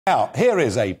Now, here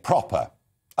is a proper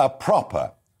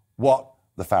what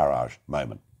the Farage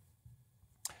moment.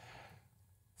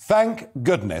 Thank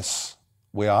goodness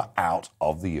we are out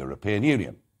of the European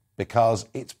Union, because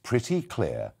it's pretty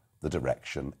clear the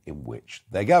direction in which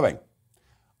they're going.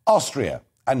 Austria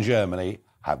and Germany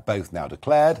have both now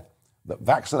declared that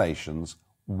vaccinations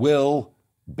will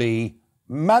be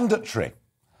mandatory.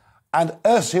 And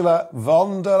Ursula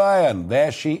von der Leyen,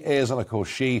 there she is, and of course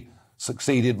she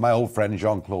succeeded my old friend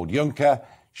Jean-Claude Juncker.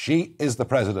 She is the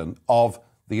president of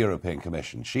the European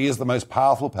Commission. She is the most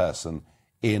powerful person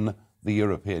in the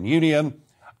European Union,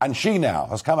 and she now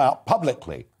has come out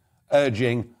publicly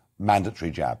urging mandatory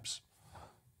jabs.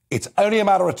 It's only a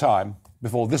matter of time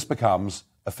before this becomes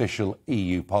official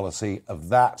EU policy. Of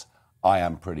that, I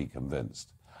am pretty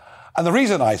convinced. And the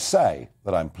reason I say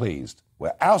that I'm pleased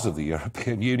we're out of the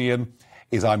European Union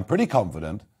is I'm pretty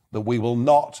confident that we will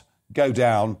not go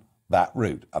down that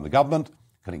route. And the government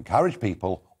can encourage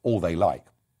people all they like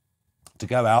to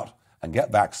go out and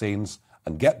get vaccines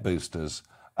and get boosters,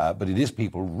 but it is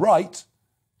people's right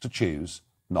to choose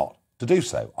not to do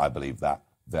so. I believe that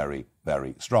very,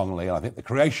 very strongly. And I think the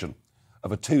creation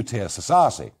of a two-tier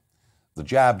society, the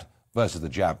jabbed versus the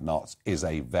jabbed nots, is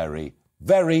a very,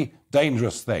 very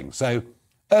dangerous thing. So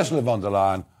Ursula von der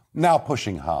Leyen now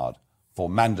pushing hard for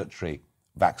mandatory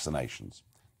vaccinations.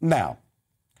 Now,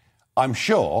 I'm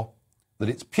sure that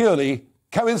it's purely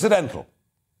coincidental,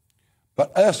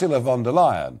 but Ursula von der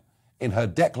Leyen, in her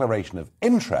declaration of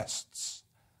interests,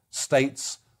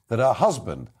 states that her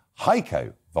husband,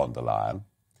 Heiko von der Leyen,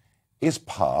 is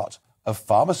part of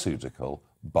pharmaceutical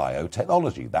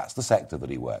biotechnology. That's the sector that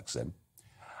he works in.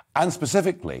 And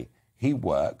specifically, he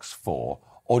works for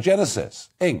Orgenesis,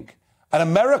 Inc., an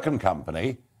American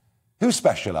company who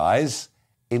specialise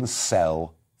in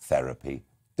cell therapy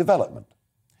development.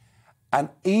 And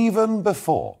even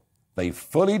before they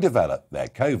fully developed their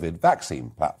COVID vaccine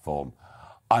platform,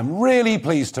 I'm really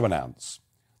pleased to announce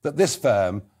that this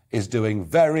firm is doing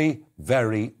very,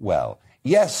 very well.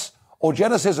 Yes,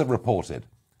 Orgenesis have reported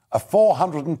a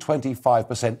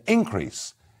 425%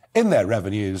 increase in their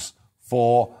revenues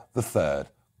for the third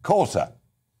quarter.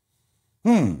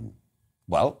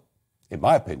 Well, in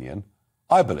my opinion,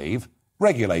 I believe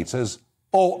regulators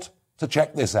ought to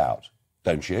check this out,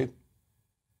 don't you?